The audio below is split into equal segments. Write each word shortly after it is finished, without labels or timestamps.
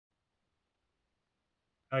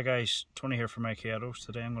Hi guys, Tony here from Ketos.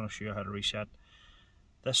 Today I'm going to show you how to reset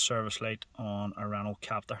this service light on a Renault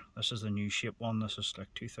Captur. This is the new shape one. This is like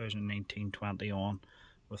 2019-20 on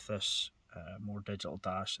with this more digital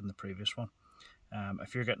dash than the previous one.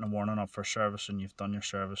 If you're getting a warning up for service and you've done your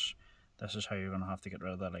service, this is how you're going to have to get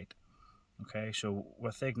rid of the light. Okay, so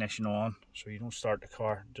with the ignition on, so you don't start the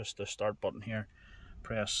car, just the start button here,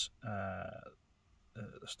 press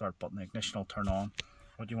the start button, the ignition will turn on.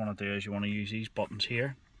 What you want to do is you want to use these buttons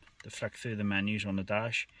here to flick through the menus on the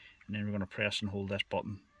dash, and then we're going to press and hold this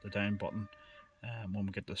button, the down button, when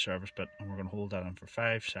we get to the service bit, and we're going to hold that in for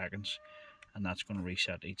 5 seconds, and that's going to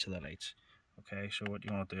reset each of the lights. Okay, so what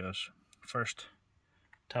you want to do is first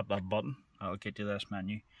tap that button, that'll get you this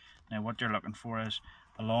menu. Now what you're looking for is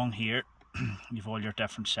along here you've all your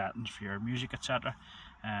different settings for your music, etc.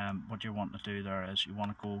 What you want to do there is you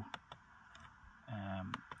want to go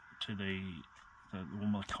to the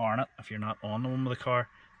one with the car in it. If you're not on the one with the car,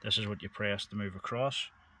 this is what you press to move across.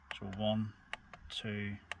 So 1,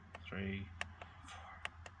 2, 3,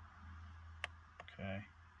 4. Okay.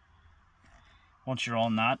 Once you're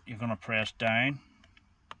on that, you're going to press down.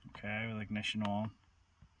 Okay, with ignition on,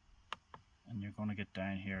 and you're going to get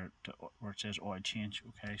down here to where it says oil change.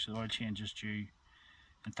 Okay, so the oil change is due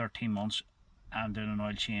in 13 months. I'm doing an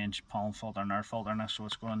oil change, pollen filter and air filter now, so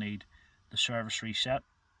it's going to need the service reset,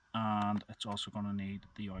 and it's also going to need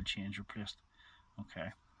the oil change replaced. Okay,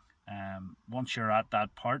 once you're at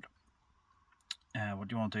that part,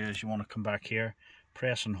 what you want to do is you want to come back here,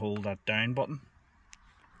 press and hold that down button.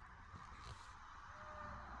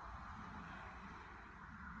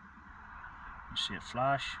 You see it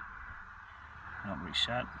flash, and it'll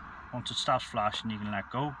reset. Once it stops flashing, you can let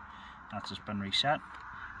go. That's just been reset,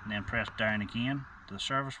 and then press down again to the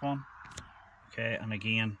service one. Okay, and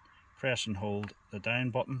again press and hold the down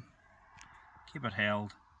button, keep it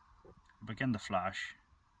held, begin to flash,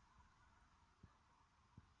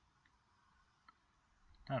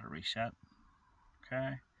 let it reset.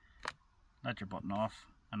 Okay, let your button off,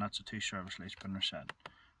 and that's the 2 service lights been reset.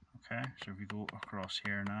 Okay, so if you go across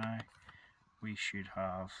here now, we should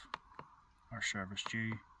have our service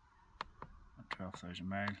due at 12,000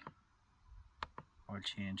 miles, oil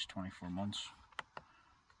change 24 months.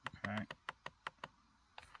 Okay,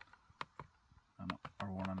 and our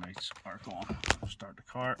warning lights are gone. Start the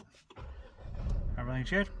car. Everything's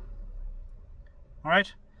good.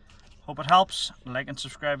 Alright, hope it helps. Like and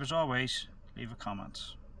subscribe as always. Leave a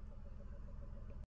comment.